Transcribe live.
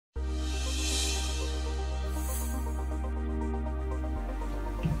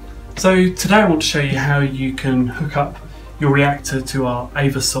So today I want to show you how you can hook up your reactor to our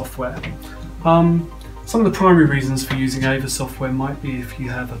AVA software. Some of the primary reasons for using AVA software might be if you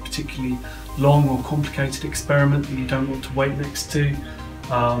have a particularly long or complicated experiment that you don't want to wait next to,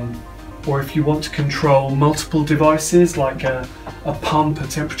 or if you want to control multiple devices like a pump, a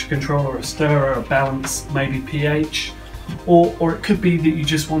temperature controller, a stirrer, a balance, maybe pH, or it could be that you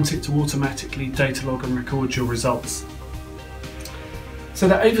just want it to automatically data log and record your results. So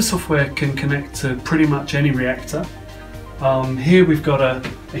the AVA software can connect to pretty much any reactor. Here we've got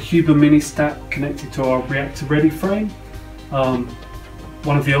a Huber mini stack connected to our reactor ready frame,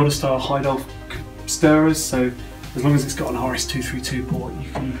 one of the older style Heidolph stirrers, so as long as it's got an RS-232 port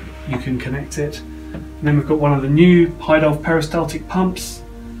you can connect it. And then we've got one of the new Heidolph peristaltic pumps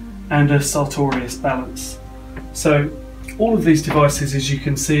and a Sartorius balance. So all of these devices, as you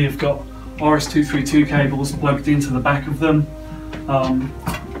can see, have got RS-232 cables plugged into the back of them.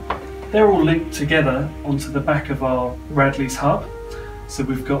 They're all linked together onto the back of our Radley's hub. So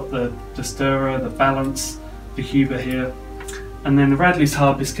we've got the stirrer, the balance, the Huber here, and then the Radley's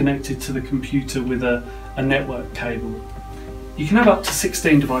hub is connected to the computer with a network cable. You can have up to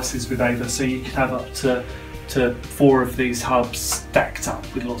 16 devices with AVA, so you could have up to 4 of these hubs stacked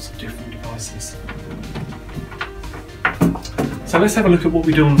up with lots of different devices. So let's have a look at what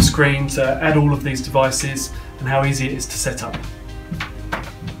we do on the screen to add all of these devices and how easy it is to set up.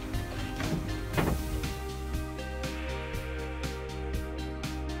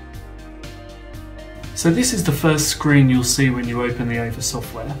 So this is the first screen you'll see when you open the AVA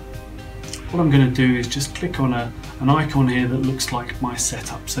software. What I'm going to do is just click on an icon here that looks like my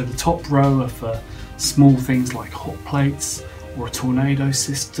setup. So the top row are for small things like hot plates or a tornado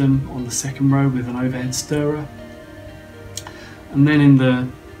system on the second row with an overhead stirrer. And then in the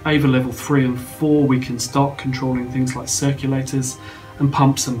AVA level 3 and 4 we can start controlling things like circulators and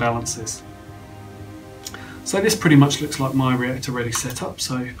pumps and balances. So this pretty much looks like my reactor ready setup,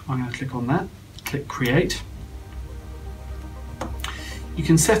 so I'm going to click on that. Click Create. You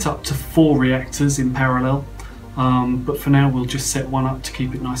can set up to 4 reactors in parallel, but for now we'll just set one up to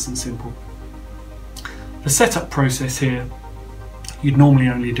keep it nice and simple. The setup process here you'd normally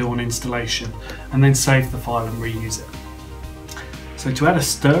only do on installation and then save the file and reuse it. So to add a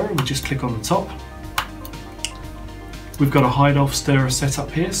stirrer, we just click on the top. We've got a Heidolph stirrer set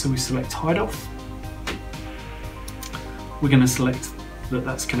up here, so we select Heidolph. We're going to select that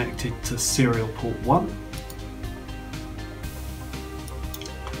that's connected to serial port 1.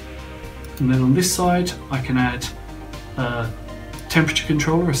 And then on this side I can add a temperature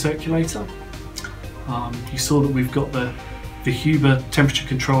controller, a circulator. You saw that we've got the Huber temperature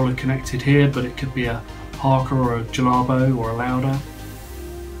controller connected here, but it could be a Harker or a Jalabo or a Lauda.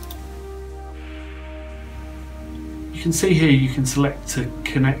 You can see here you can select to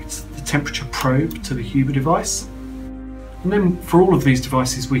connect the temperature probe to the Huber device. And then for all of these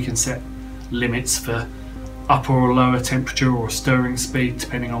devices we can set limits for upper or lower temperature or stirring speed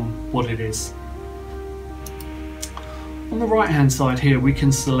depending on what it is. On the right hand side here we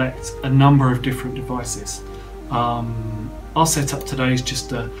can select a number of different devices. Our setup today is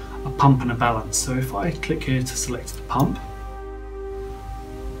just a pump and a balance, so if I click here to select the pump,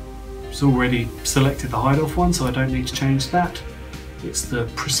 it's already selected the Heidolph one, so I don't need to change that. It's the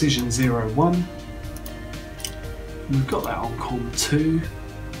Precision 01. We've got that on COM2.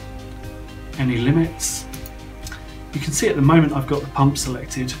 Any limits? You can see at the moment I've got the pump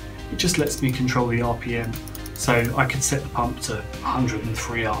selected. It just lets me control the RPM, so I can set the pump to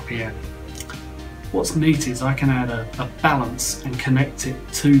 103 RPM. What's neat is I can add a balance and connect it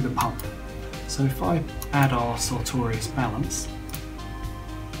to the pump. So if I add our Sartorius balance,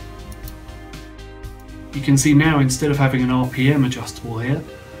 you can see now instead of having an RPM adjustable here,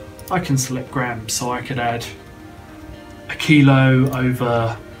 I can select grams, so I could add a kilo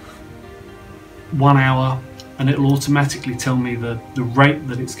over 1 hour and it'll automatically tell me the rate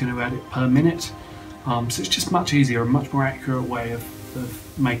that it's going to add it per minute. So it's just much easier, a much more accurate way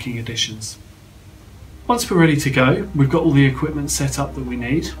of making additions. Once we're ready to go, we've got all the equipment set up that we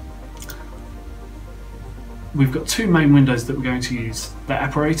need. We've got 2 main windows that we're going to use, the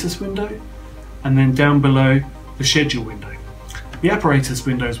apparatus window and then down below the schedule window. The apparatus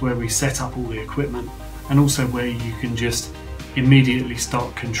window is where we set up all the equipment and also where you can just immediately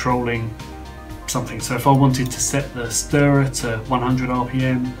start controlling something. So if I wanted to set the stirrer to 100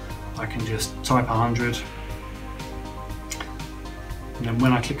 RPM, I can just type 100. And then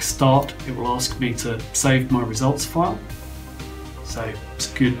when I click start, it will ask me to save my results file. So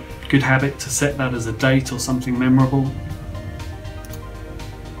it's a good habit to set that as a date or something memorable.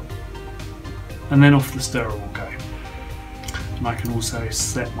 And then off the stirrer will go. And I can also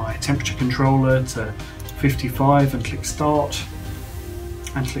set my temperature controller to 55 and click start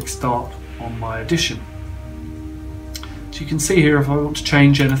on my addition. So you can see here, if I want to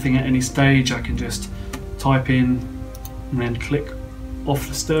change anything at any stage, I can just type in and then click off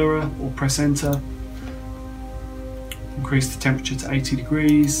the stirrer or press enter. Increase the temperature to 80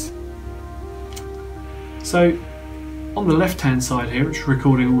 degrees. So on the left hand side here, it's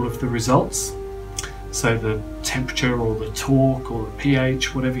recording all of the results. So the temperature or the torque or the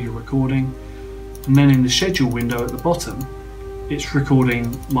pH, whatever you're recording. And then in the schedule window at the bottom, it's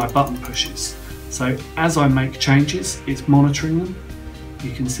recording my button pushes. So as I make changes, it's monitoring them.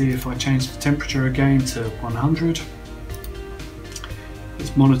 You can see if I change the temperature again to 100,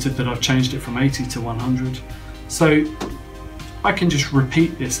 it's monitored that I've changed it from 80 to 100. So I can just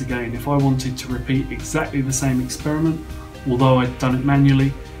repeat this again. If I wanted to repeat exactly the same experiment, although I'd done it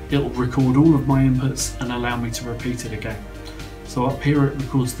manually, it'll record all of my inputs and allow me to repeat it again. So up here it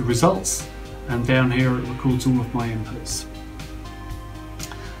records the results, and down here it records all of my inputs.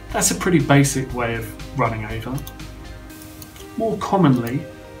 That's a pretty basic way of running AVA. More commonly,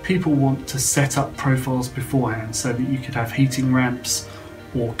 people want to set up profiles beforehand so that you could have heating ramps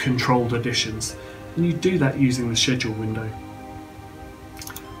or controlled additions, and you do that using the schedule window.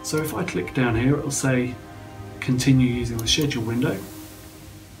 So if I click down here, it'll say continue using the schedule window,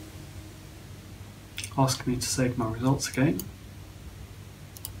 ask me to save my results again,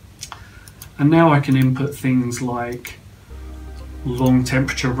 and now I can input things like long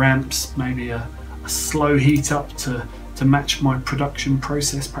temperature ramps, maybe a slow heat up to match my production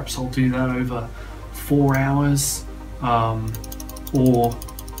process. Perhaps I'll do that over 4 hours, or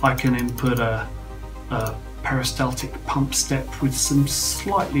I can input a peristaltic pump step with some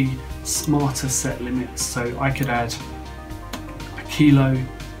slightly smarter set limits. So I could add a kilo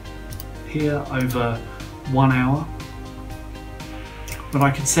here over 1 hour, but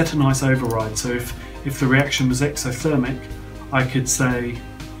I could set a nice override. So if the reaction was exothermic, I could say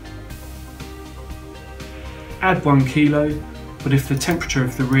add 1 kilo, but if the temperature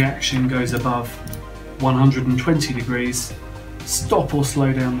of the reaction goes above 120 degrees, stop or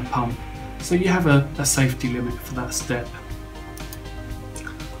slow down the pump. So you have a safety limit for that step.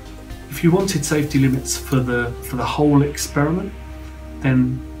 If you wanted safety limits for the whole experiment,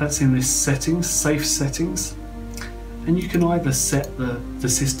 then that's in this settings, safe settings, and you can either set the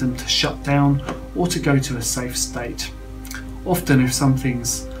system to shut down or to go to a safe state. Often if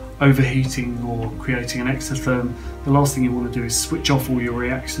something's overheating or creating an exotherm, the last thing you want to do is switch off all your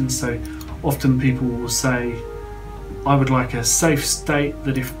reactions. So often people will say, I would like a safe state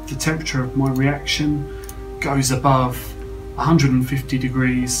that if the temperature of my reaction goes above 150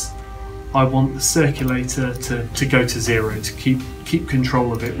 degrees, I want the circulator to go to 0, to keep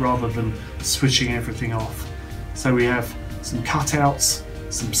control of it rather than switching everything off. So we have some cutouts,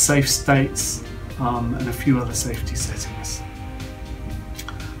 some safe states, and a few other safety settings.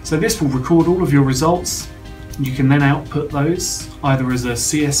 So this will record all of your results. You can then output those either as a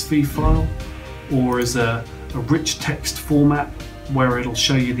CSV file or as a rich text format where it'll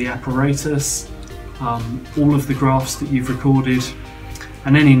show you the apparatus, all of the graphs that you've recorded,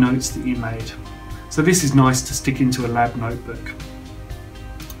 and any notes that you made. So this is nice to stick into a lab notebook.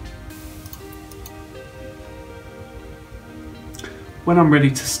 When I'm ready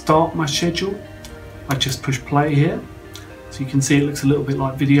to start my schedule, I just push play here. So you can see it looks a little bit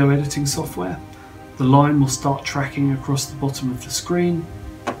like video editing software. The line will start tracking across the bottom of the screen,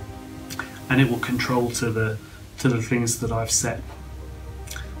 and it will control to the things that I've set.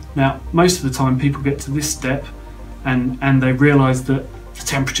 Now, most of the time people get to this step and they realise that the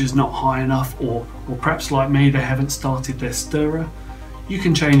temperature is not high enough, or perhaps like me, they haven't started their stirrer. You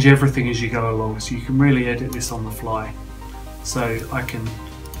can change everything as you go along, so you can really edit this on the fly. So I can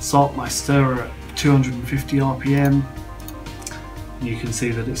start my stirrer at 250 RPM. You can see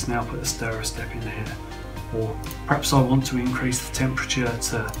that it's now put a stirrer step in here. Or perhaps I want to increase the temperature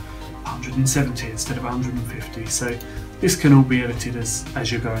to 170 instead of 150. So this can all be edited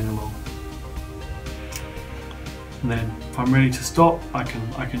as you're going along. And then if I'm ready to stop, I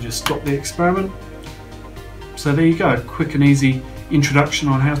can just stop the experiment. So there you go, quick and easy introduction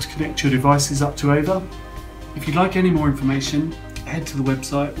on how to connect your devices up to AVA. If you'd like any more information, head to the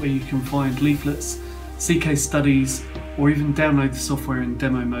website where you can find leaflets, see case studies, or even download the software in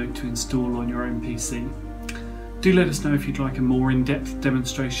demo mode to install on your own PC. Do let us know if you'd like a more in-depth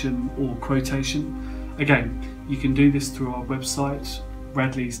demonstration or quotation. Again, you can do this through our website,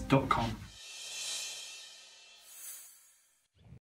 radleys.com.